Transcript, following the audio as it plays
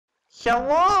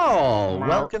Hello! Meow.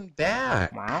 Welcome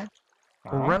back. Meow.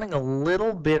 We're running a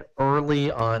little bit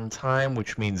early on time,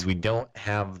 which means we don't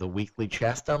have the weekly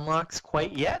chest unlocks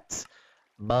quite yet,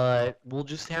 but we'll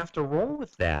just have to roll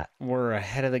with that. We're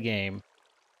ahead of the game.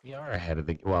 We are ahead of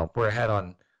the we're ahead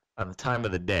on the time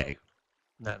of the day,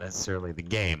 not necessarily the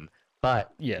game.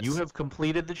 But Yes. you have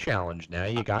completed the challenge now.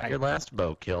 You got your last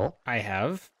bow kill. I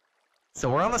have. So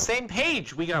we're on the same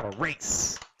page. We got a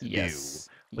race to do.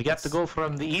 We got to go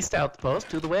from the east outpost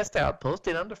to the west outpost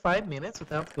in under 5 minutes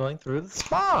without going through the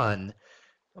spawn.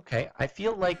 Okay, I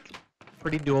feel like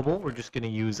pretty doable. We're just going to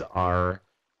use our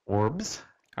orbs.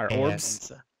 Our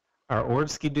orbs? Our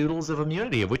orbski doodles of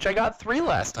immunity, of which I got 3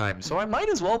 last time, so I might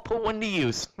as well put one to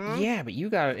use. Yeah, but you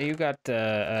got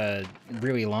a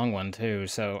really long one too.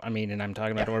 So I mean, and I'm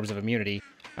talking about orbs of immunity.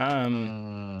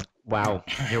 Wow,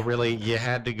 you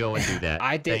had to go and do that.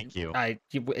 I did. Thank you.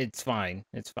 It's fine.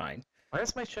 It's fine. Why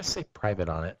does my chest say private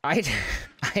on it? I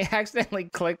accidentally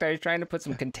clicked. I was trying to put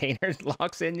some container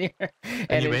locks in here,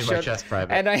 and you made my chest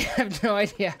private. And I have no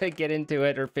idea how to get into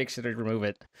it or fix it or remove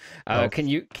it. Can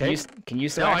you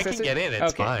still No, access I can get in.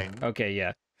 It's fine. Okay,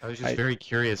 yeah. I was just very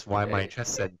curious why my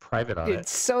chest said private on it.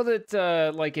 It's so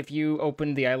that like if you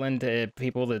opened the island to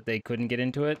people that they couldn't get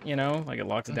into it, you know, like it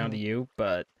locks it down to you.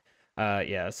 But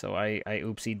yeah, so I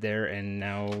oopsied there, and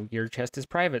now your chest is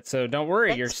private. So don't worry,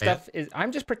 Thanks, your stuff is.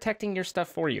 I'm just protecting your stuff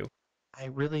for you. I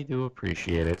really do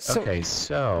appreciate it. So, okay,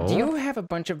 so do you have a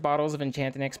bunch of bottles of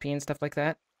enchanting XP and stuff like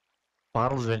that?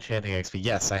 Bottles of enchanting XP.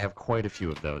 Yes, I have quite a few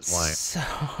of those. Why?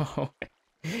 So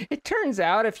it turns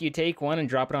out if you take one and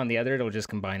drop it on the other, it'll just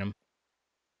combine them.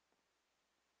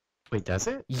 Wait, does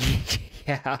it?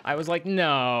 Yeah, I was like,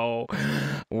 no,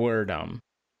 we're dumb.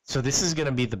 So this is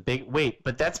gonna be the big. Wait,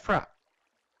 but that's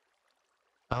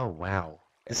Oh wow,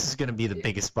 this is gonna be the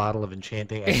biggest bottle of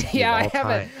enchanting XP yeah, of all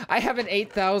time. I have an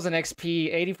 8,000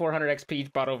 XP, 8,400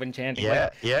 XP bottle of enchanting. Yeah,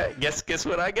 yeah. Guess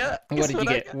what I got? What did you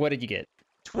get? What did you get?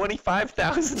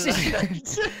 25,000.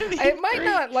 It might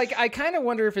not, like, I kind of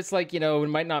wonder if it's like, you know, it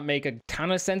might not make a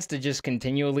ton of sense to just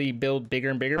continually build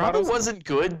bigger and bigger bottles. Probably wasn't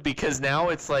good because now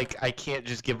it's like I can't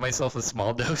just give myself a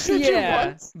small dosage at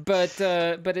once. but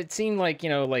it seemed like, you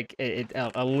know, like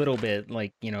a little bit,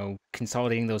 like, you know,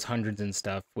 consolidating those hundreds and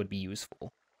stuff would be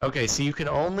useful. Okay, so you can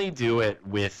only do it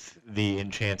with the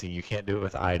enchanting. You can't do it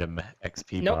with item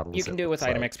XP nope, bottles. You can do it with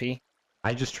item XP.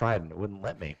 I just tried and it wouldn't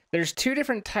let me. There's 2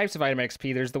 different types of item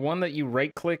XP. There's the one that you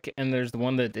right-click, and there's the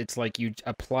one that it's like you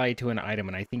apply to an item,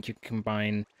 and I think you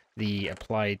combine the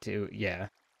apply to, yeah.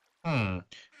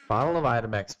 Bottle of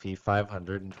item XP,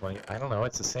 520. I don't know,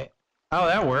 it's the same. Oh,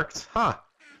 that worked. Huh.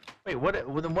 Wait,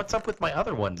 then what's up with my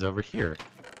other ones over here?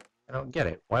 I don't get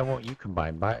it. Why won't you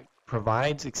combine?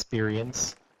 Provides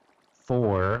experience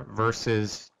for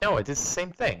versus... No, it is the same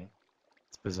thing.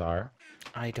 It's bizarre.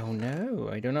 I don't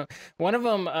know. One of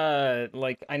them,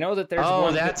 like, I know that there's one...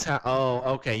 one... that's how...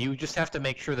 Oh, okay. You just have to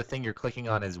make sure the thing you're clicking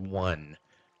on is 1.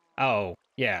 Oh,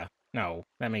 yeah. No,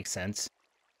 that makes sense.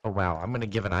 Oh, wow. I'm gonna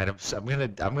give an item...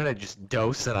 I'm gonna just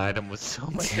dose an item with so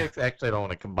much... Actually, I don't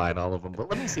want to combine all of them, but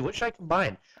let me see. What should I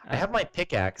combine? I have my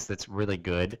pickaxe that's really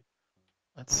good.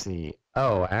 Let's see.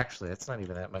 Oh, actually, that's not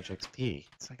even that much XP.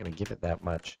 It's not gonna give it that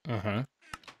much.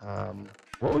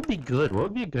 What would be good? What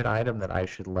would be a good item that I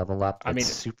should level up? That's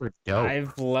super dope.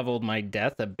 I've leveled my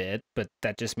death a bit, but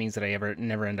that just means that I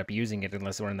never end up using it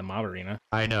unless we're in the mob arena.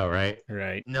 I know, right?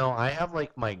 Right. No, I have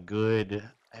like my good.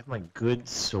 I have my good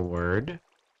sword,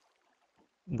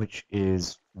 which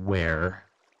is where?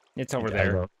 It's over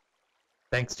there.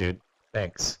 Thanks, dude.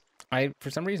 Thanks. For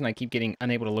some reason I keep getting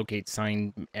unable to locate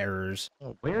sign errors.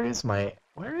 Oh, where is my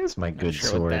good sure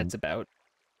sword? What that's about.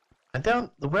 I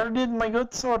don't. Where did my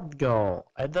good sword go?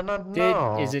 I do not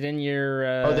know. Is it in your?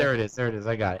 Oh, there it is. There it is.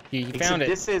 I got it. You found it.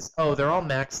 This is. Oh, they're all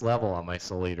max level on my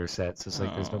Soul Eater set, so it's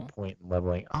like there's no point in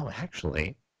leveling. Oh,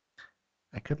 actually,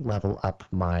 I could level up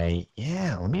my.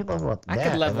 Yeah, let me level up that. I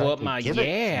could level up my.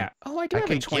 Yeah. Oh, I do have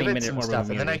a 20-minute orb stuff,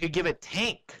 and then I could give it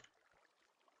tank.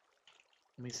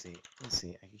 Let me see.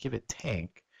 I could give it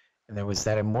tank, and there was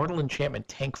that immortal enchantment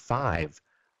tank 5.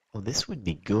 Oh, this would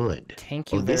be good.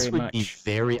 Thank you very much. This would be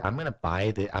very... I'm gonna buy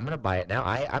it now.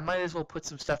 I might as well put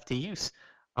some stuff to use.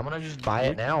 I'm gonna just buy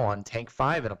it now on Tank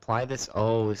 5 and apply this.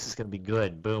 Oh, this is gonna be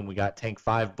good. Boom, we got Tank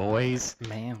 5, boys.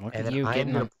 Man, look at you getting...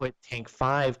 I'm gonna put Tank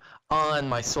 5 on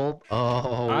my soul...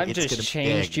 Oh, I've just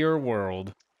changed your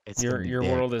world. Your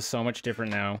world is so much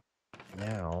different now.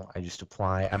 Now, I just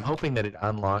apply... I'm hoping that it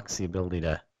unlocks the ability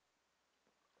to...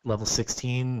 Level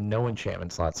 16, no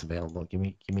enchantment slots available. Give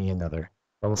me another...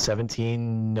 Level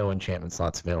 17, no enchantment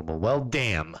slots available. Well,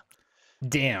 damn.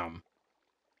 Damn.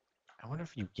 I wonder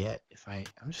if you get,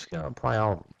 I'm just going to apply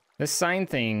all of them. The sign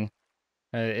thing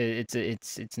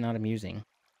It's not amusing.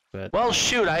 But Well,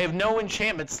 shoot, I have no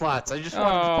enchantment slots. I just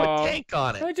wanted to put tank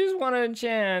on it. I just want to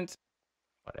enchant.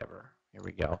 Whatever. Here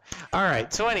we go. All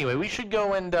right. So anyway, we should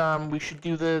go and we should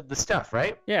do the stuff,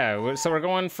 right? Yeah. So we're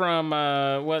going from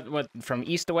what from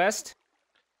east to west.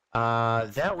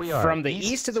 That we are. From the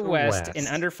east to the west in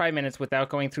under 5 minutes without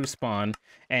going through spawn.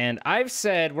 And I've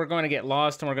said we're going to get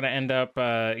lost and we're going to end up,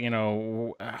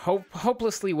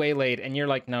 hopelessly waylaid. And you're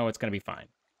like, no, it's going to be fine.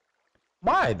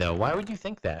 Why though? Why would you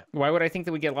think that? Why would I think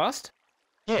that we get lost?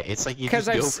 Yeah, it's like you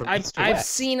just go from east to I've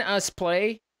west. seen us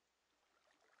play.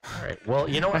 All right. Well,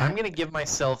 you know what? I'm gonna give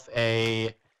myself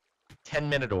a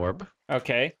 10-minute orb.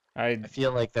 Okay. I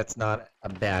feel like that's not a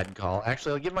bad call.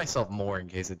 Actually, I'll give myself more in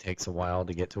case it takes a while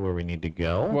to get to where we need to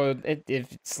go. Well,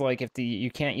 it's like if you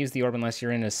can't use the orb unless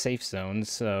you're in a safe zone,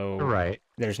 so right.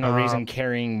 There's no reason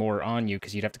carrying more on you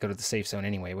because you'd have to go to the safe zone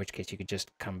anyway. In which case you could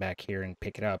just come back here and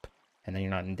pick it up, and then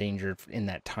you're not in danger in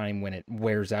that time when it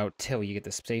wears out till you get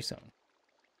the safe zone.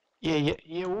 Yeah.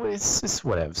 It's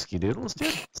whatevs, doodles,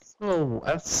 dude.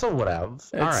 So whatever.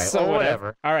 All right. So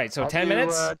whatever. All right. So 10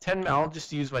 minutes. I'll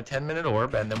just use my 10-minute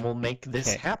orb, and then we'll make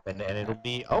this happen, and it'll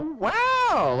be. Oh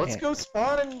wow! Let's go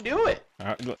spawn and do it.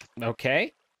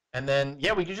 Okay. And then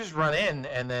we can just run in,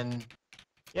 and then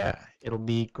it'll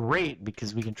be great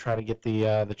because we can try to get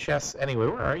the chests. Anyway,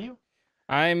 where are you?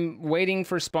 I'm waiting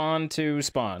for spawn to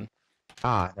spawn.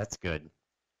 Ah, that's good.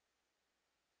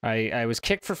 I was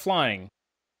kicked for flying.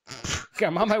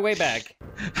 I'm on my way back.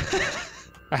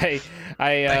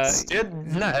 Thanks, dude.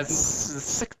 No, that's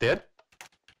sick, dude.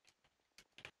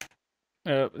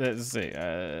 Let's see.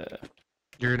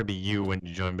 You're gonna be you when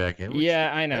you join back in.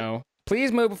 Yeah, I know.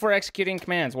 Please move before executing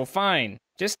commands. Well, fine.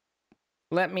 Just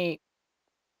let me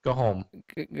go home.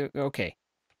 Okay.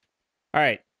 All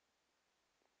right.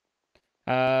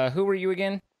 Who were you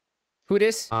again? Who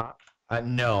dis?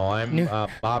 No, I'm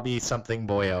Bobby something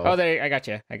boyo. Oh, there, I got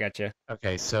you.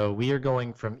 Okay, so we are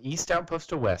going from east outpost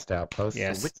to west outpost.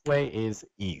 Yes. So which way is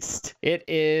east? It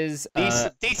is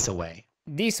this way.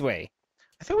 This way.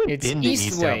 I think we've been to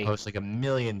east way. outpost like a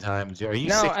million times. Are you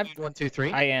no, sick, dude? 1, 2,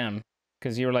 3? I am,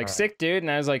 because you were like sick, dude, and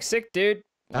I was like sick, dude.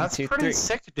 That's pretty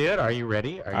sick, dude. Are you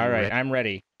ready? All right, I'm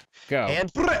ready. Go.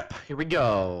 And here we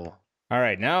go. All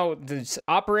right, now this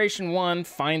Operation 1,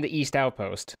 find the east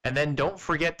outpost. And then don't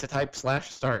forget to type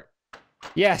 /start.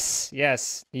 Yes.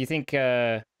 You think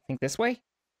this way?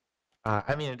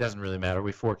 I mean, it doesn't really matter.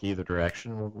 We fork either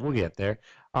direction. We'll get there.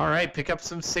 All right, pick up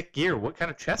some sick gear. What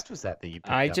kind of chest was that you picked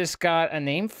up? I just got a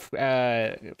name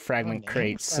fragment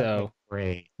crate, so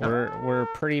we're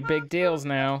pretty big deals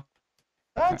now.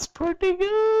 That's pretty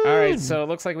good. All right, so it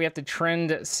looks like we have to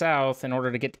trend south in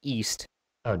order to get east.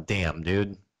 Oh, damn,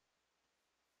 dude.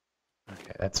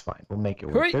 Okay, that's fine. We'll make it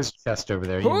work. There's a chest over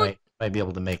there. You might be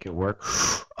able to make it work.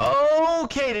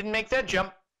 Okay, didn't make that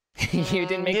jump. You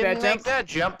didn't make that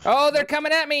jump? Oh, they're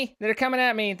coming at me.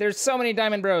 There's so many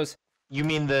Diamond Bros. You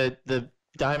mean the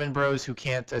Diamond Bros who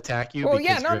can't attack you? Oh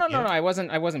yeah, no. I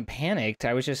wasn't panicked.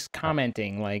 I was just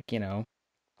commenting, like, you know.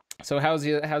 So how's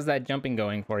that jumping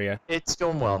going for you? It's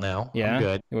going well now. Yeah, I'm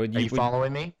good. Are you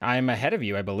following me? I'm ahead of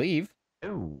you, I believe.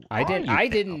 Ooh. I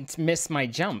didn't miss my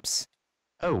jumps.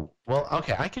 Oh, well,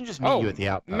 okay. I can just meet you at the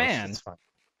outpost. Man. It's fine.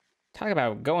 Talk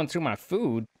about going through my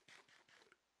food.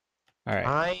 All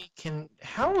right.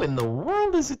 How in the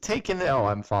world is it taking? Oh,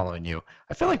 I'm following you.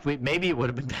 I feel like maybe it would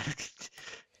have been better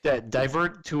to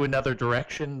divert to another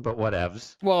direction, but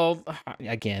whatevs. Well,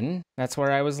 again, that's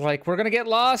where I was like, we're gonna get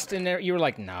lost, and you were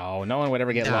like, no one would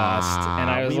ever get lost,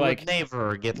 and I was like, would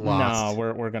never get lost.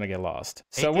 No, we're gonna get lost.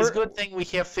 So it's a good thing we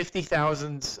have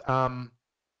 50,000,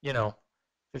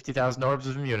 50,000 orbs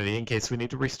of immunity in case we need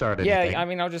to restart anything. Yeah, I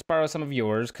mean, I'll just borrow some of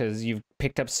yours because you've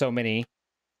picked up so many.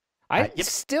 I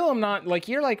still am not, like,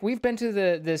 you're like, we've been to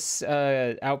this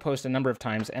outpost a number of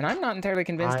times, and I'm not entirely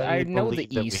convinced I know the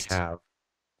east. We have.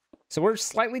 So we're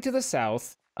slightly to the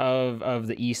south of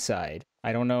the east side.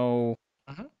 I don't know.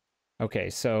 Okay,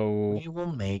 so... We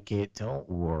will make it. Don't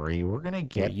worry. We're going to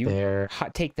get there.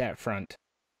 Take that front.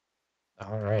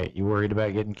 All right. You worried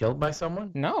about getting killed by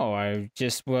someone? No, I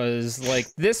just was like,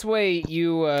 this way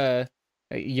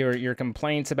your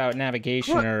complaints about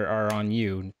navigation are on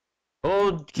you.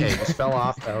 Okay, just fell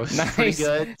off. That was pretty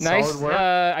good. Nice. Solid work.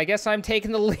 I guess I'm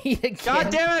taking the lead again. God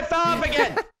damn it, fell off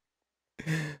again!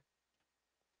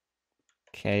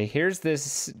 Okay, here's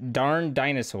this darn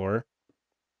dinosaur.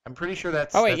 I'm pretty sure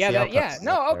that's. Oh wait,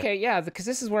 because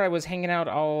this is where I was hanging out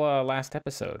all last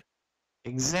episode.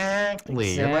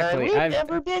 Exactly. You're like, we've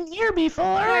never been here before.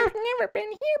 I've never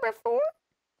been here before.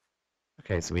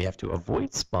 Okay, so we have to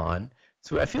avoid spawn,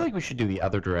 So I feel like we should do the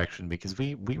other direction because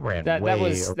we ran That way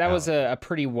was around. a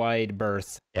pretty wide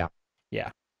berth. Yeah. Yeah.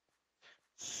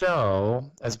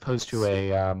 So as opposed to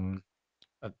a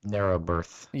narrow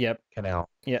berth Yep. canal.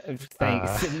 Yeah. Uh,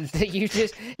 Thanks. You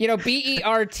just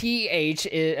BERTH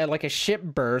like a ship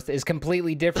berth is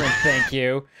completely different. Thank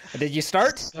you. Did you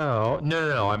start? So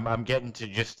no. I'm getting to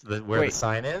just where the Wait.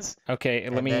 sign is. Okay.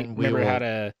 Let And me then we remember how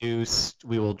will to.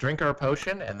 we will drink our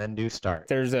potion and then do start.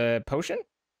 There's a potion.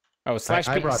 Oh, slash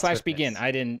I brought begin.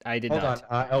 swiftness. I did Hold not.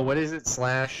 on. Oh, what is it?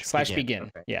 Slash Begin.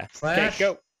 Okay. Yeah. Slash. Okay,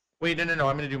 go. Wait, no.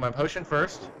 I'm gonna do my potion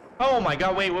first. Oh my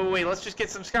God! Wait. Let's just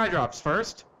get some sky drops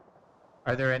first.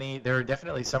 Are there any? There are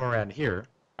definitely some around here.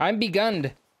 I'm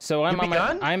begunned, so I'm You on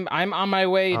begun? my. I'm on my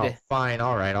way. Oh, fine.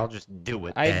 All right. I'll just do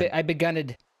it. I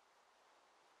begunned.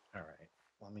 All right.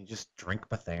 Let me just drink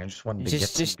my thing. I just wanted to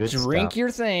Just get some good drink stuff. your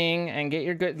thing and get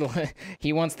your good.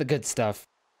 He wants the good stuff.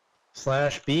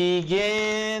 Slash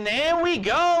begin, and we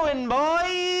going,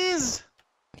 boys.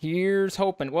 Here's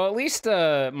hoping. Well, at least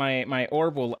my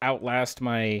orb will outlast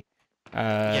my.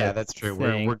 Yeah, that's true.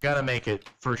 Thing. We're gonna make it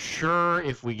for sure.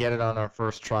 If we get it on our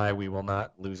first try, we will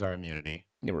not lose our immunity.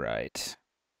 You're right.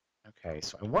 Okay,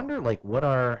 so I wonder like what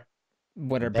our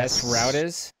best route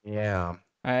is. Yeah.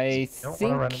 I Don't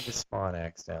think want to run into spawn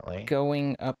accidentally.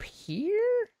 going up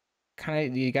here. Kind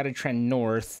of, you got to trend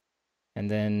north,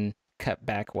 and then cut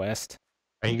back west.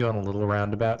 Are you going a little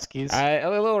roundabout skis? A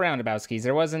little roundabout skis.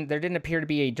 There didn't appear to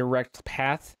be a direct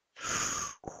path.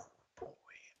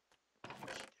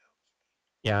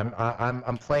 Yeah,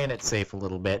 I'm playing it safe a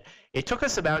little bit. It took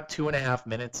us about 2.5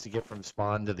 minutes to get from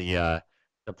spawn to the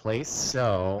place,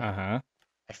 so I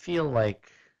feel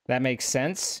like that makes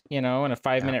sense. You know, in a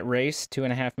 5-minute race,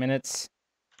 2.5 minutes.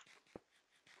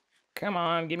 Come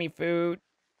on, give me food.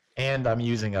 And I'm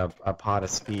using a pot of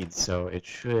speed, so it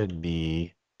should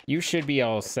be. You should be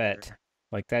all set.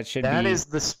 Like that should be. That is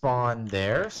the spawn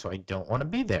there, so I don't want to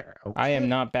be there. Okay. I am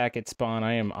not back at spawn.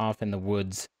 I am off in the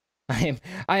woods. I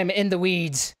am in the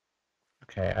weeds.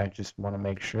 Okay, I just want to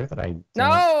make sure that I don't...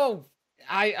 No!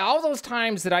 All those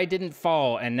times that I didn't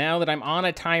fall, and now that I'm on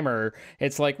a timer,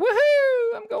 it's like,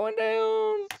 woohoo! I'm going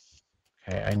down.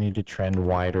 Okay, I need to trend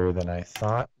wider than I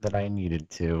thought that I needed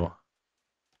to.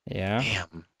 Yeah.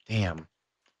 Damn.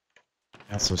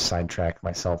 I also sidetracked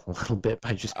myself a little bit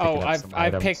by just picking up some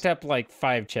items. I've picked up like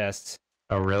 5 chests.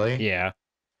 Oh, really? Yeah.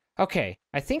 Okay,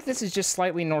 I think this is just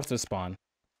slightly north of spawn.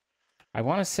 I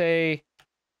want to say...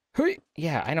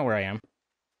 Yeah, I know where I am.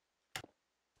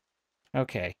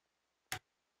 Okay.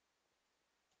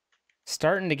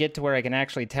 Starting to get to where I can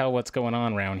actually tell what's going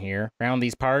on around here. Around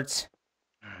these parts.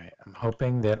 Alright, I'm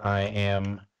hoping that I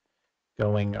am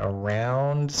going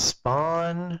around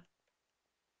spawn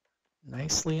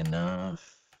nicely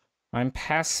enough. I'm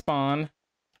past spawn.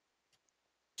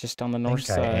 Just on the north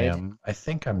side. I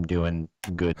think I'm doing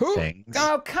good things.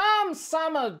 Oh, come,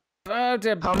 summer!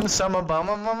 Come, summer,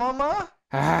 mama.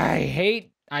 I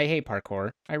hate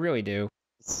parkour. I really do.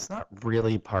 It's not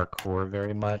really parkour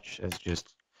very much as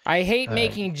just... I hate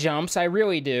making jumps. I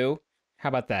really do. How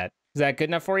about that? Is that good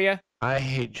enough for you? I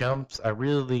hate jumps. I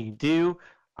really do.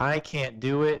 I can't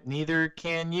do it. Neither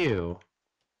can you.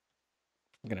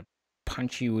 I'm gonna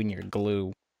punch you in your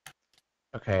glue.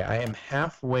 Okay, I am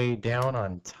halfway down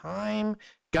on time.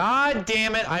 God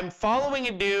damn it! I'm following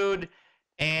a dude,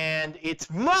 and it's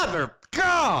mother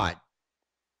God.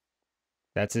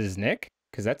 That's his nick?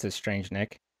 Because that's a strange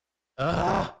nick.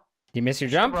 Ugh. You miss your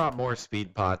Should've jump? brought more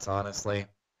speed pots, honestly.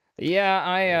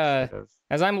 Yeah,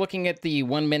 as I'm looking at the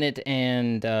 1 minute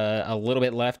and a little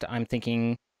bit left, I'm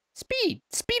thinking speed.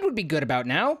 Speed would be good about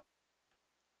now.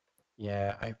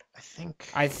 Yeah, I think.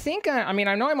 I mean,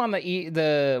 I know I'm on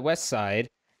the west side,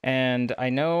 and I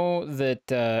know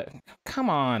that. Come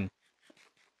on.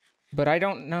 But I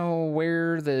don't know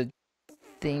where the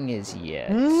thing is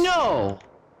yet. No.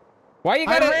 Why you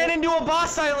gotta? I ran into a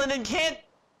boss island and can't.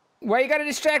 Why you gotta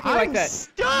distract me like that? I'm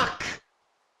stuck.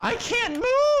 I can't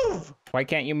move. Why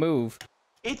can't you move?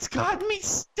 It's got me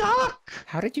stuck.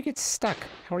 How did you get stuck?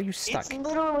 How are you stuck? It's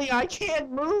literally I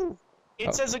can't move.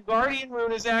 It says a guardian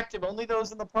rune is active. Only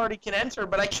those in the party can enter,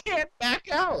 but I can't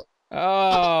back out.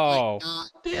 Oh, God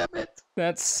damn it!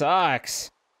 That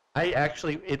sucks.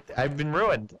 I've been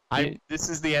ruined. This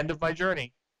is the end of my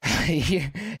journey.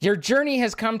 Your journey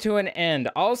has come to an end.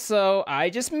 Also,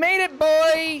 I just made it,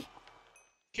 boy.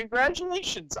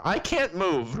 Congratulations! I can't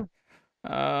move.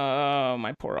 Oh,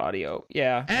 my poor audio.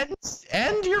 Yeah.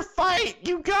 End your fight!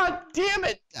 You god damn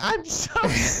it! I'm so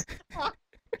stuck.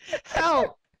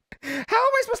 Help! How am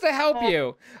I supposed to help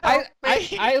you?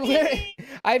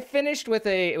 I finished with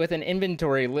an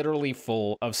inventory literally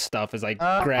full of stuff as I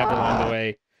grabbed along the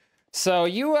way. So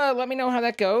you let me know how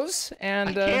that goes, and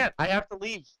I can't. I have to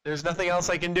leave. There's nothing else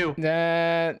I can do.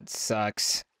 that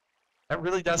sucks. That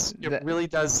really does. It really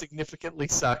does significantly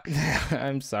suck.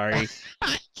 I'm sorry.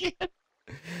 I can't.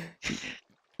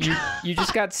 You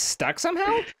just got stuck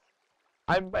somehow?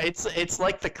 It's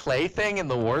like the clay thing in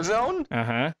the war zone,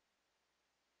 Uh-huh.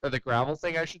 or the gravel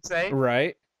thing, I should say,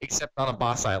 Right. except on a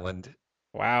boss island.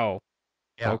 Wow.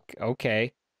 Yeah.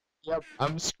 Okay. Yep.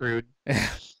 I'm screwed.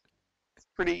 It's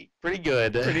pretty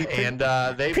good, Pretty- and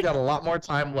they've got a lot more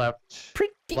time left.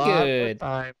 Pretty Lot more good.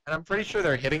 time, and I'm pretty sure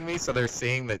they're hitting me, so they're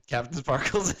seeing that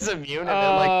CaptainSparklez is immune, and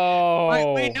they're Oh.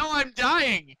 like, "Wait, no, I'm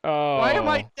dying. Oh. Why am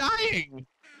I dying?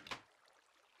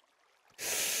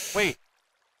 Wait,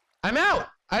 I'm out.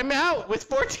 I'm out with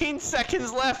 14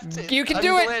 seconds left. You can I'm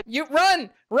do it. glitched. You run.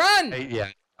 Yeah,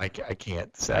 I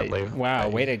can't, sadly. Wow.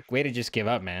 Way to just give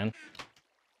up, man.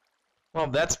 Well,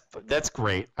 that's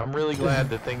great. I'm really glad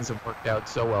that things have worked out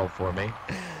so well for me.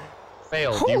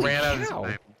 Failed. Holy You ran out of cow.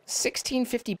 time.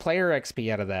 1650 player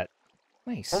XP out of that.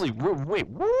 Nice. Wait,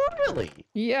 really?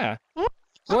 Yeah. What?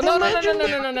 Well, The no.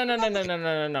 legendary-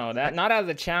 That not out of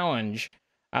the challenge.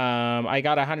 I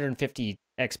got 150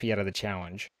 XP out of the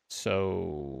challenge.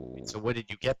 So. So what did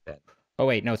you get then? Oh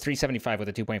wait, no, 375 with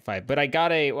a 2.5. But I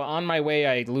got on my way.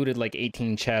 I looted like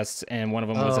 18 chests, and one of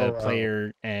them was a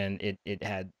player, and it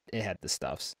had the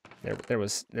stuffs. There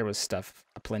was stuff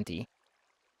aplenty.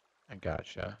 I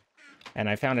gotcha. And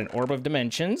I found an orb of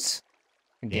dimensions.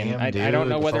 Again, Damn, I don't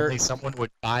know dude, whether if only someone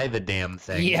would buy the damn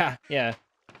thing. Yeah.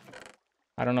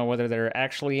 I don't know whether they're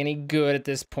actually any good at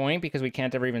this point because we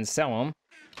can't ever even sell them.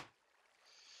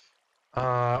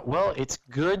 Well, it's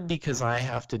good because I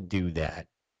have to do that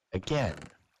again.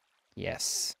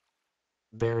 Yes.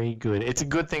 Very good. It's a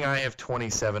good thing I have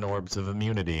 27 orbs of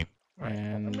immunity. Right,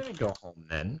 And I'm gonna go home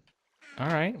then. all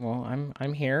right, well,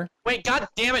 I'm here. Wait, god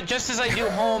damn it! Just as I do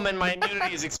home and my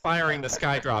immunity is expiring, the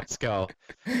sky drops go.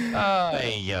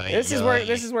 This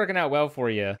is working out well for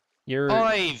you. You're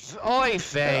Oy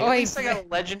vey. At Oy least I got a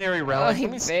legendary relic. Oy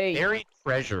Let me see. vey. Buried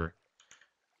treasure.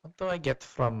 What do I get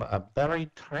from a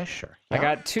buried treasure? I Yeah.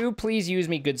 got 2 please use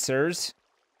me good sirs.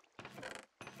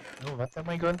 Oh, what am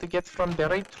I going to get from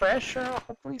buried treasure?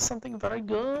 Hopefully something very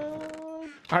good.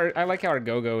 I like how our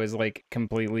go-go is like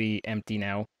completely empty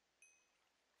now.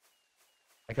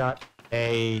 I got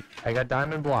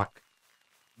diamond block.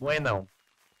 Bueno.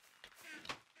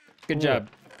 Good Cool. job.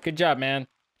 Good job, man.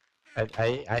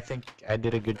 I think I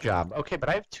did a good job. Okay, but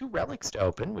I have 2 relics to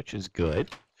open, which is good.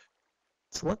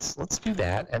 So let's do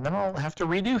that, and then I'll have to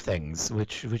redo things,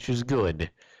 which is good.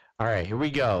 All right, here we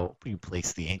go. We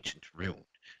place the ancient rune,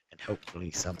 and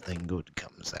hopefully something good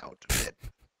comes out of it.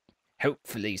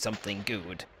 Hopefully something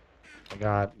good. I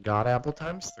got God Apple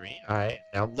 ×3.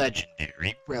 Now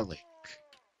legendary relic.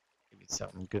 Give me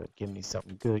something good. Give me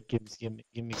something good. Give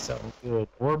me something good.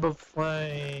 Orb of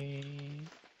Flame.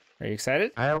 Are you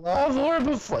excited? I love Orb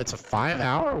of Flame. It's a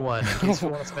 5-hour one. In case you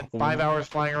want to spend 5 hours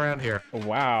flying around here.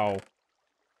 Wow.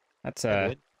 That's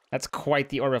Good. that's quite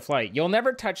the orb of flight. You'll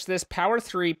never touch this. Power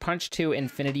 3, punch 2,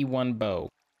 infinity 1 bow.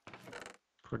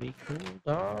 Pretty cool,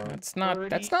 dog. That's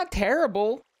not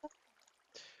terrible.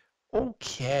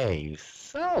 Okay,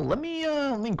 so let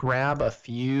me grab a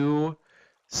few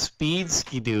speed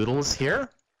skidoodles here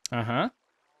Uh-huh.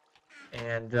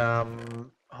 and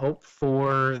hope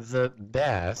for the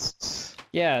best.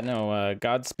 Yeah, no,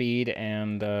 Godspeed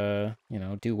and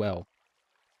do well.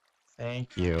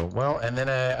 Thank you. Well, and then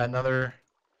another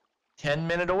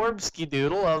 10-minute orb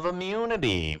skidoodle of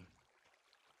immunity.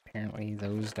 Apparently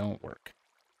those don't work.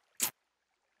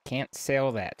 Can't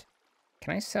sell that.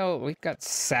 Can I sell? We've got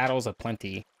saddles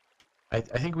aplenty. I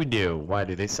think we do. Why,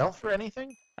 do they sell for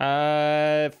anything?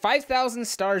 5,000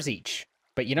 stars each.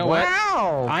 But you know what?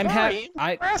 Wow! I'm very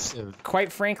impressive.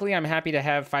 Quite frankly, I'm happy to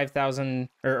have 5,000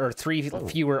 or 3 Oh.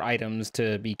 fewer items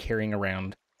to be carrying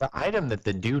around. The item that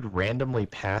the dude randomly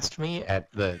passed me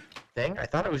at the thing, I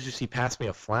thought it was just he passed me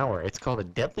a flower. It's called a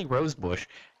deadly rose bush.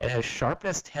 It has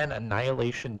sharpness 10,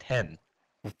 annihilation 10.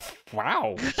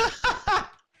 Wow.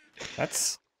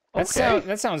 That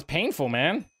Okay. sounds painful,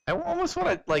 man. I almost want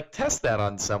to like test that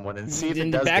on someone and see if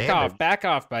it does Back damage. back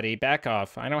off, buddy, back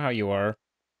off. I know how you are.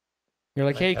 You're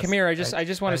like, Can I hey, test- come here. I can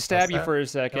just want can I to stab test you that? for a Can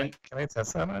second. I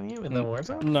test that on you in the war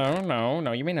zone?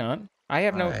 No, you may not. I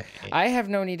have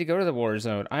no need to go to the war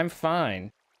zone. I'm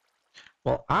fine.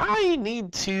 Well, I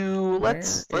need to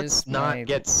let's is not my-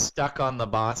 get stuck on the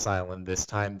boss island this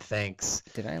time, thanks.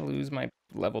 Did I lose my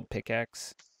leveled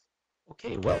pickaxe?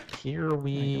 Okay, well, here I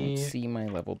we don't see my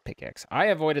leveled pickaxe. I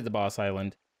avoided the boss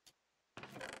island.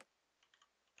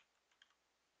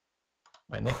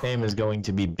 My nickname is going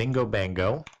to be Bingo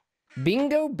Bango.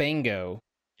 Bingo Bango.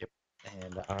 Yep.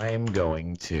 And I'm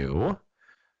going to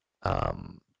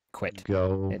Quit.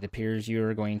 go. It appears you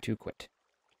are going to quit.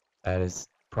 That is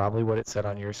probably what it said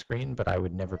on your screen, but I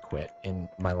would never quit in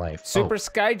my life. Super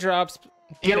Sky Drops.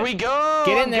 Here we go!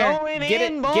 Get in I'm there. Going Get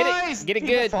in, it. boys! Get it. Get it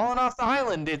People good. falling off the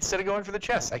island instead of going for the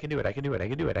chest. I can do it. I can do it. I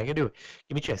can do it. I can do it.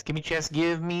 Give me chest. Give me chest.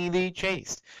 Give me the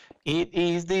chest. It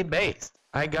is the best.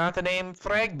 I got the name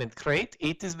Fragment Crate.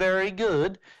 It is very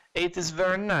good. It is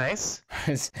very nice.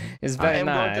 It's very I am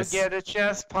nice. going to get a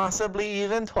chest, possibly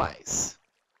even twice.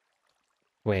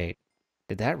 Wait,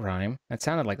 did that rhyme? That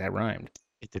sounded like that rhymed.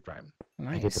 It did rhyme.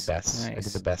 Nice. I did the best. Nice. I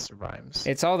did the best of rhymes.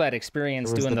 It's all that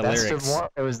experience doing the best lyrics.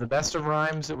 It was the best of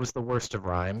rhymes. It was the worst of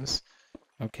rhymes.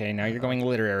 Okay, now you're going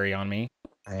literary on me.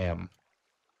 I am.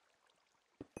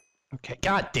 Okay.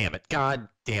 God damn it. God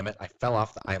damn it. I fell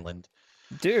off the island.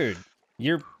 Dude,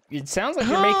 it sounds like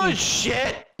you're making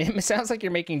shit. It sounds like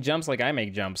you're making jumps like I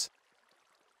make jumps.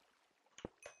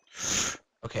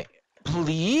 Okay.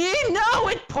 Please? No,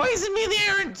 it poisoned me in the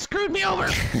air and screwed me over.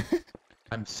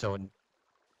 I'm so...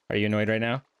 Are you annoyed right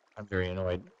now? I'm very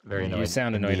annoyed. Very annoyed. You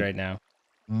sound annoyed indeed. right now.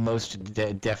 Most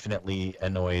definitely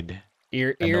annoyed.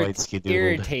 Annoyed, skidoodled.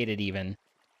 Irritated even.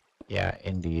 Yeah,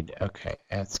 indeed. Okay,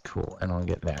 that's cool, and I'll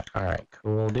get that. All right,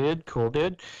 cool, dude. Cool,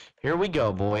 dude. Here we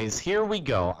go, boys. Here we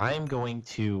go. I'm going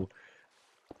to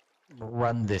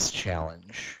run this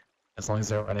challenge. As long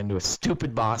as I don't run into a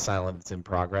stupid boss island that's in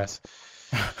progress.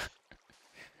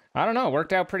 I don't know. It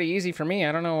worked out pretty easy for me.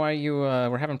 I don't know why you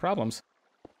were having problems.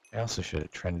 I also should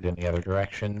have trended in the other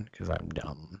direction, because I'm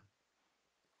dumb.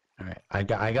 Alright,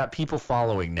 I got people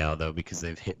following now, though, because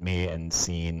they've hit me and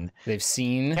seen... They've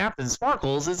seen...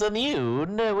 CaptainSparklez is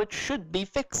immune, which should be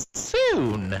fixed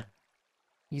soon.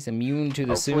 He's immune to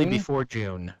the Hopefully soon? before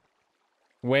June.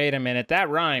 Wait a minute, that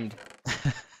rhymed.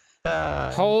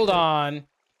 Hold on.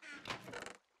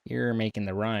 You're making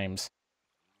the rhymes.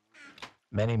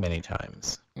 Many, many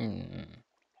times. Mm.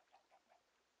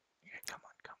 Come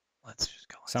on, come on. Let's just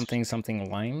go.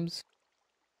 Something limes?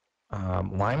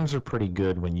 Limes are pretty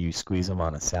good when you squeeze them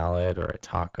on a salad or a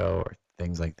taco or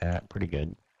things like that. Pretty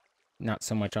good. Not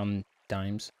so much on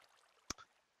dimes.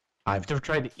 I've never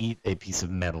tried to eat a piece of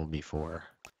metal before.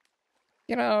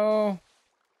 You know,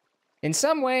 in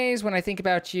some ways, when I think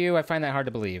about you, I find that hard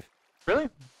to believe. Really?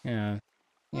 Yeah,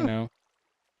 you know.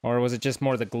 Or was it just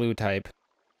more the glue type?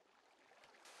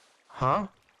 Huh?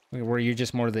 Were you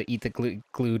just more the eat the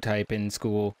glue type in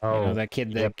school? Oh, you know, that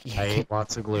kid that yep, I ate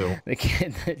lots of glue. the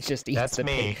kid that just eats That's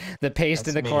me. The paste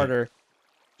That's in the me. corner.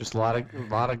 Just a lot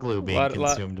of glue being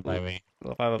consumed by me.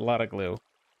 A lot of glue.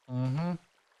 Mm-hmm.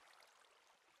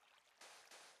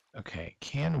 Okay,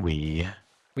 can we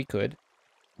could.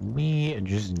 we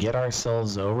just get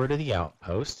ourselves over to the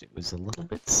outpost? It was a little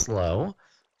bit slow,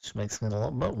 which makes me a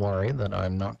little bit worried that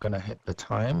I'm not going to hit the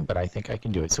time, but I think I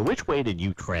can do it. So which way did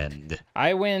you trend?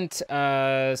 I went,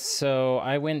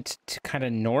 I went to kind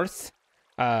of north,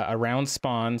 around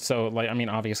spawn. So, like, I mean,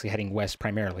 obviously heading west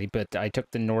primarily, but I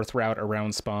took the north route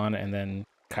around spawn and then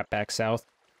cut back south.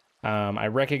 I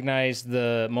recognized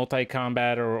the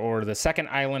multi-combat or the second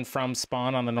island from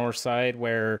spawn on the north side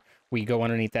where we go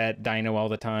underneath that dino all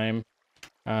the time.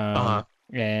 And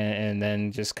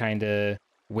then just kind of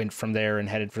went from there and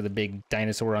headed for the big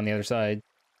dinosaur on the other side.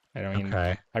 I don't mean,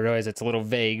 Okay. I realize it's a little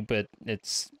vague, but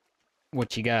it's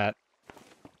what you got.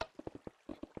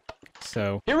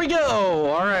 So Here we go!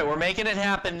 Alright, we're making it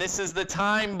happen. This is the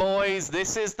time, boys.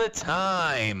 This is the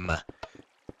time.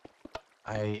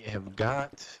 I have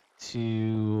got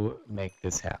to make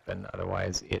this happen,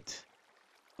 otherwise it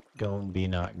gonna be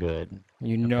not good.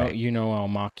 you know I'll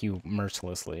mock you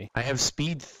mercilessly. I have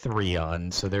speed 3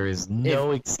 on, so there is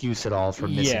no excuse at all for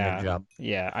missing a jump.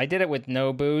 Yeah, I did it with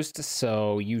no boost,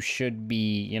 so you should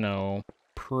be, you know,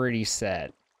 pretty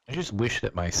set. I just wish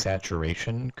that my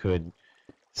saturation could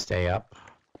stay up.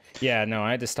 Yeah, no,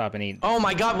 I had to stop and eat. Oh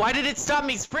my god, why did it stop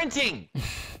me sprinting?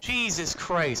 Jesus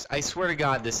Christ, I swear to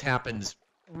god this happens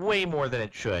way more than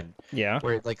it should. Yeah.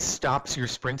 Where it like stops your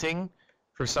sprinting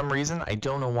for some reason. I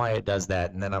don't know why it does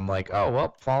that, and then I'm like, oh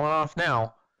well, falling off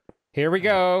now. Here we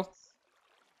go.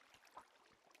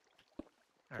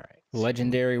 Alright.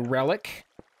 Legendary relic.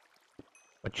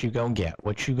 What you gonna get?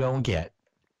 What you gonna get?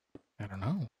 I don't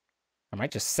know. I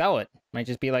might just sell it. Might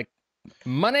just be like,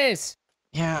 monies.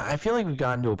 Yeah, I feel like we've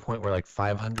gotten to a point where like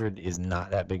 500 is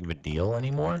not that big of a deal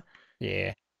anymore.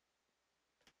 Yeah.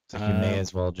 So you may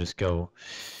as well just go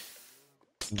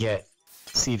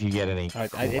see if you get any cool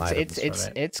items from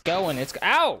it. It's going.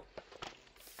 Ow!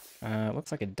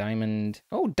 Looks like a diamond.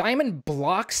 Oh, diamond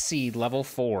block seed level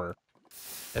 4.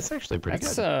 That's actually pretty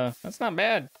good. That's not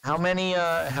bad. How many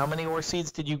ore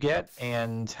seeds did you get,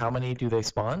 and how many do they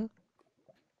spawn?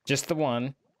 Just the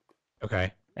one.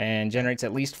 Okay. And generates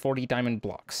at least 40 diamond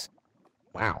blocks.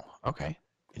 Wow. Okay.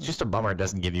 It's just a bummer it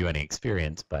doesn't give you any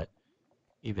experience, but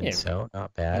even Yeah, so,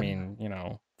 not bad. I mean, you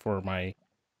know, for my...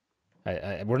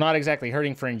 we're not exactly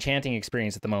hurting for enchanting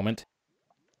experience at the moment.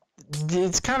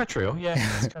 It's kind of true. Yeah,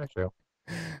 it's kind of true.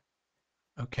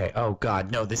 Okay. Oh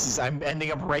God, no! I'm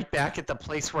ending up right back at the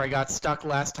place where I got stuck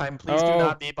last time. Please do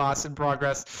not be boss in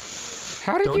progress.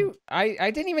 How did you?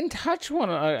 I didn't even touch one.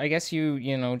 I guess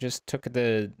you know just took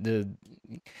the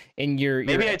in your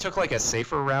maybe I took like a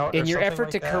safer route. In or your something effort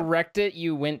like to that. correct it,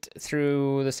 you went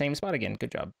through the same spot again.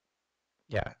 Good job.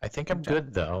 Yeah, I think I'm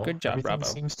good though. Good job, Everything bravo.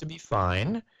 seems to be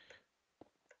fine.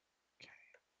 Okay.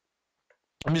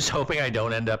 I'm just hoping I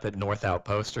don't end up at North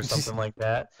Outpost or something like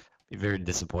that. Be very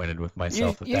disappointed with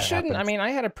myself if You that shouldn't. happens. I mean, I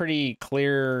had a pretty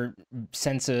clear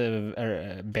sense of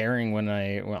bearing when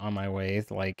I went on my way.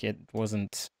 Like it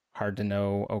wasn't hard to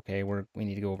know. Okay, we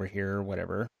need to go over here or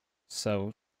whatever.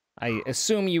 So I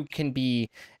assume you can be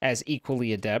as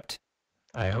equally adept.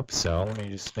 I hope so. Let me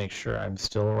just make sure I'm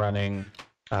still running.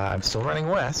 I'm still running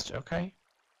west. Okay.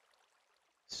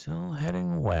 Still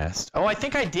heading west. Oh, I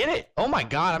think I did it. Oh my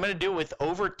God, I'm gonna do it with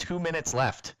over 2 minutes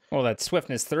left. Well, that's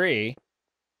swiftness 3.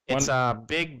 It's a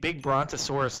big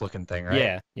brontosaurus looking thing, right?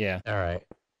 Yeah, yeah. All right.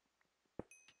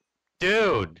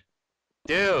 Dude,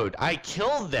 I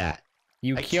killed that.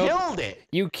 I killed it.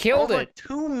 You killed over it.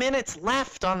 2 minutes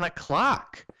left on the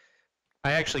clock.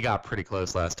 I actually got pretty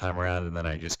close last time around, and then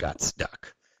I just got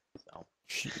stuck. So.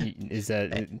 Is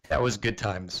that was good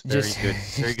times? Very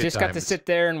good just times. Got to sit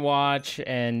there and watch.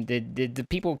 And did the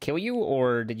people kill you,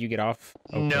 or did you get off?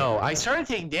 Okay. No, I started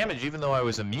taking damage even though I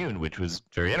was immune, which was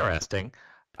very interesting.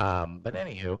 But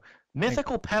anywho,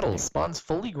 mythical petals spawns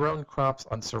fully grown crops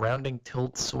on surrounding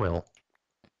tilled soil.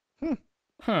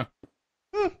 Huh.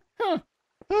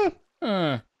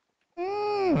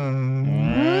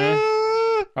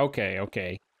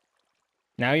 Okay.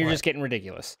 Now you're just getting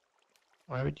ridiculous.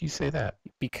 Why would you say that?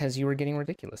 Because you were getting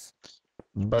ridiculous.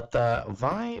 But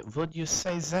why would you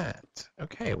say that?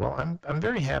 Okay, well, I'm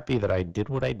very happy that I did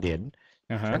what I did.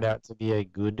 Turned out to be a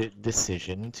good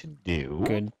decision to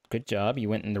do. Good job. You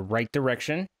went in the right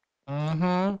direction.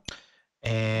 Mm-hmm.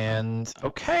 And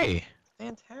okay,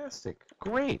 fantastic,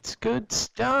 great, good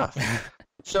stuff.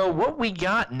 So what we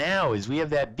got now is we have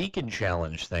that beacon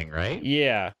challenge thing, right?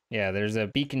 Yeah. There's a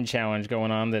beacon challenge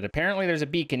going on. That apparently there's a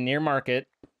beacon near market.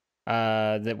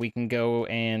 That we can go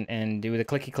and do the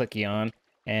clicky on,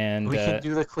 and we can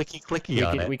do the clicky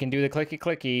on it. We can do the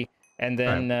clicky, and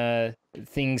then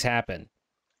things happen.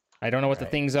 I don't know what the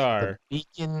things are. The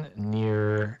beacon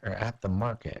near or at the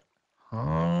market.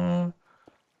 Huh?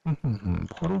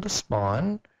 Portal to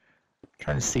spawn.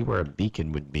 Trying to see where a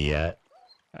beacon would be at.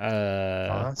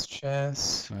 Boss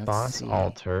chest, boss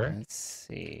altar. Let's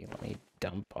see. Let me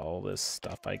dump all this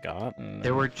stuff I got. And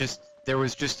there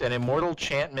was just an immortal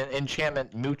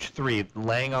enchantment Mooch 3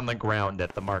 laying on the ground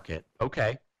at the market.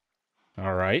 Okay.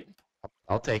 All right.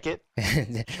 I'll take it.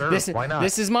 Sure, why not?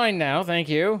 This is mine now. Thank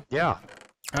you. Yeah.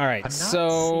 All right.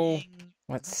 So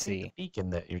let's see. The beacon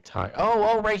that you're talking.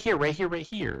 Oh, right here.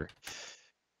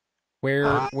 Where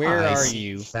are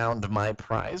you? Found my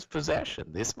prized possession.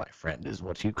 This, my friend, is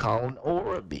what you call an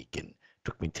aura beacon.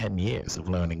 Took me 10 years of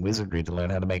learning wizardry to learn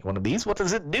how to make one of these. What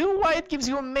does it do? Why, it gives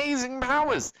you amazing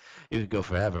powers. You could go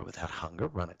forever without hunger,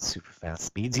 run at super fast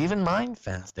speeds, even mine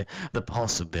faster. The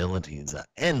possibilities are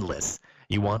endless.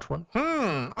 You want one?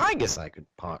 I guess I could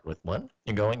part with one.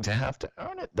 You're going to have to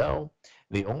earn it, though.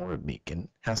 The aura beacon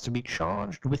has to be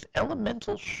charged with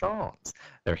elemental shards.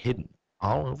 They're hidden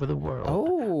all over the world.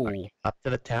 Oh. Are you up to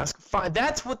the task? Fine.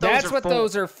 That's what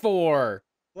those are for.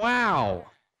 Wow.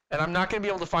 And I'm not going to be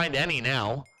able to find any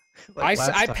now.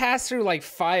 I passed through like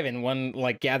 5 in one,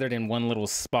 like gathered in one little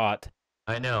spot.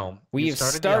 I know. We've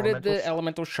started the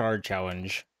elemental shard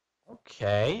challenge.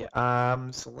 Okay.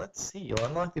 So let's see. You'll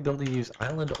unlock the ability to use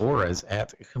island auras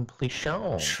at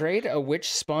completion. Trade a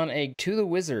witch spawn egg to the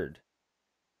wizard.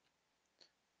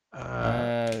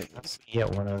 Let's get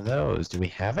one of those. Do we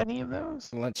have any of those?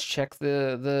 Let's check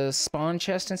the spawn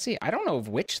chest and see. I don't know of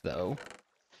which though.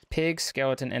 Pig,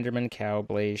 skeleton, enderman, cow,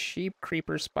 blaze, sheep,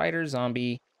 creeper, spider,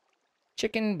 zombie,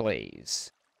 chicken,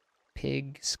 blaze,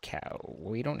 pigs, cow.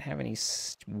 We don't have any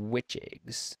witch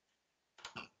eggs.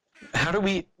 How do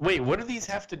we... Wait, what do these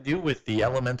have to do with the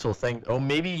elemental thing? Oh,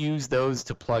 maybe use those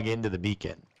to plug into the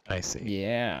beacon. I see.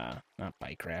 Yeah, not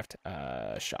Bycraft.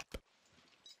 Shop.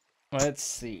 Let's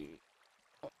see.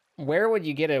 Where would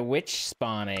you get a witch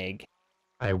spawn egg?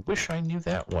 I wish I knew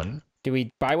that one. Do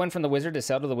we buy one from the wizard to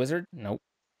sell to the wizard? Nope.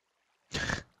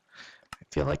 I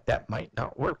feel like that might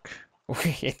not work.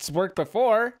 It's worked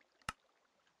before.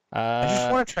 I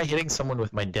just want to try hitting someone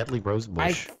with my deadly rose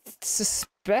bush. I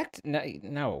suspect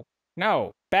no,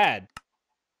 bad.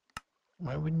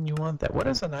 Why wouldn't you want that? What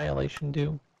does annihilation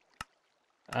do?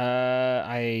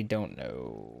 I don't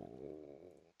know.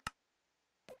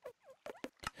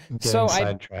 I'm So getting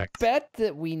I sidetracked. bet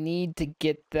that we need to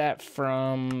get that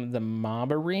from the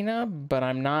mob arena, but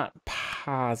I'm not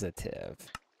positive.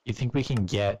 You think we can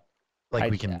get, like,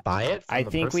 we can buy it from I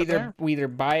the think person there? we either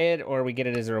buy it or we get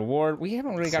it as a reward. We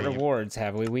haven't really got Save. rewards,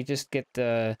 have we? We just get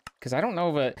because I don't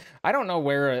know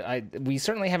where we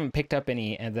certainly haven't picked up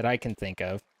any that I can think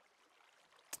of.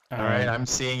 All right, I'm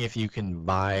seeing if you can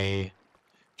buy.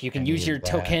 You can use your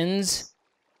tokens.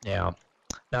 Yeah,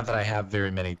 not that I have very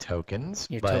many tokens.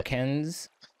 Your but tokens.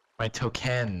 My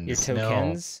tokens. Your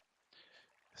tokens. No.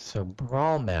 So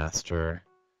Brawl Master.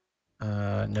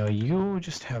 No, you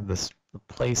just have the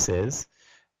places.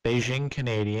 Beijing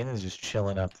Canadian is just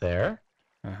chilling up there.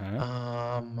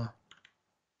 Brawl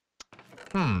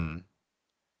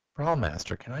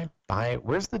Master, can I buy?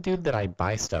 Where's the dude that I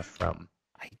buy stuff from?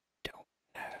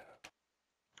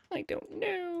 I don't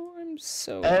know. I'm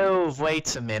so. Oh,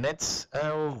 wait a minute.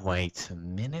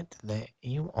 There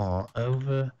you are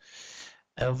over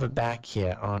back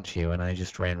here, aren't you? And I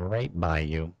just ran right by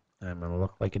you. I'm gonna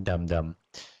look like a dum-dum.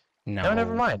 No,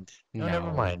 never mind. No,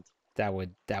 never mind. That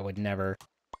would never.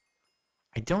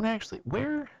 I don't actually.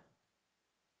 Where?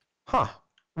 Huh?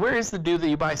 Where is the dude that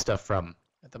you buy stuff from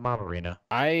at the mob arena?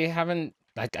 I haven't.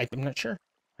 I'm not sure.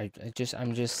 I'm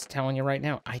just telling you right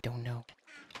now. I don't know.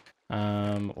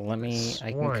 Let me.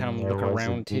 I can come look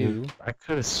around too. I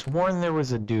could have sworn there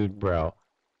was a dude, bro.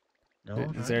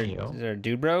 No, is there a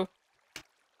dude, bro?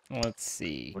 Let's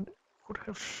see. Would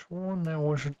have sworn there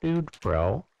was a dude,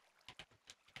 bro.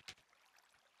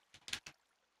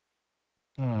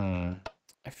 I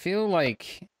feel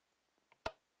like.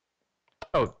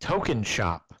 Oh, token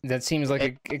shop. That seems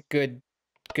like a good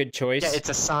choice. Yeah, it's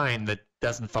a sign that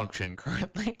doesn't function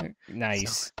currently.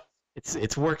 Nice. So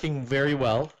it's working very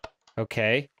well.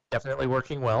 Okay. Definitely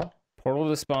working well. Portal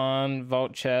to spawn,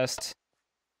 vault chest.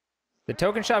 The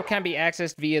token shop can be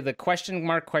accessed via the question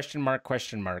mark.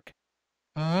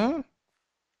 I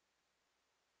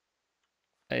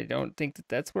don't think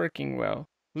that's working well.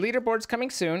 Leaderboard's coming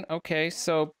soon. Okay,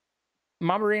 so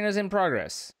Mob Arena's in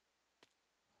progress.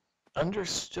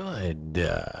 Understood.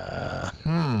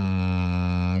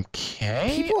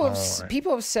 Okay.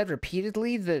 People have said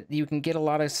repeatedly that you can get a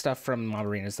lot of stuff from mob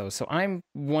arenas though, so I'm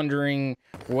wondering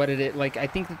what it is. Like, I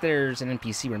think that there's an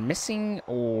NPC we're missing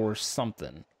or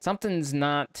something. Something's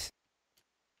not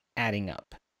adding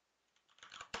up.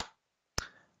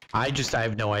 I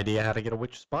have no idea how to get a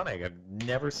witch spawn egg. I've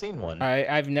never seen one.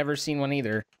 I've never seen one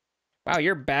either. Wow,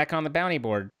 you're back on the bounty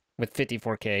board with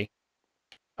 54K.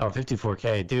 Oh,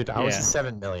 54K, dude! I was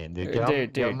 7 million, dude.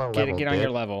 Get on your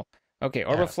level. Okay,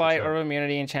 Orb of Flight, sure. Orb of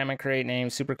Immunity, Enchantment Crate,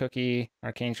 Name, Super Cookie,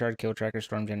 Arcane Shard, Kill Tracker,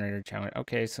 Storm Generator, Challenge.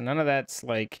 Okay, so none of that's,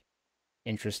 like,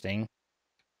 interesting.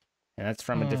 And that's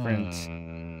from a different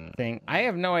thing. I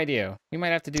have no idea. We might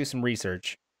have to do some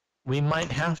research. We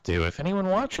might have to. If anyone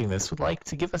watching this would like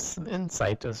to give us some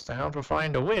insight as to how to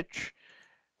find a witch,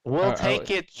 we'll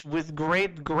take it with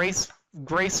great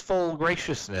graceful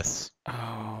graciousness.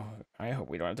 Oh, I hope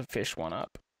we don't have to fish one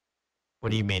up.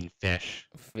 What do you mean, fish?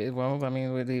 Well, I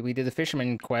mean, we did the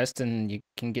fisherman quest, and you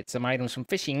can get some items from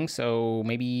fishing, so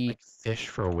maybe... Like fish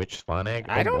for a witch spawn egg?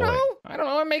 I don't know.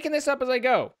 I'm making this up as I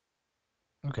go.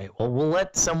 Okay, well, we'll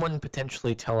let someone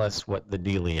potentially tell us what the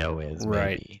dealio is,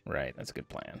 maybe. Right. That's a good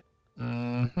plan.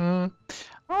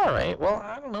 All right, well,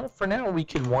 I don't know. For now, we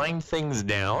can wind things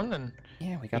down, and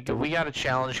yeah, we got a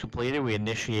challenge completed. We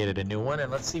initiated a new one,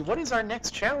 and let's see, what is our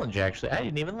next challenge, actually? I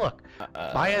didn't even look.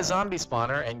 Buy a zombie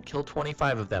spawner and kill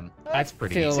 25 of them. That's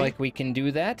pretty easy. I feel like we can do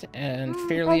that, and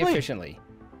fairly efficiently.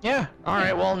 Yeah, all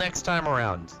right, well, next time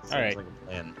around. Sounds all right. like a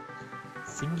plan.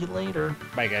 See you later.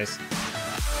 Bye, guys.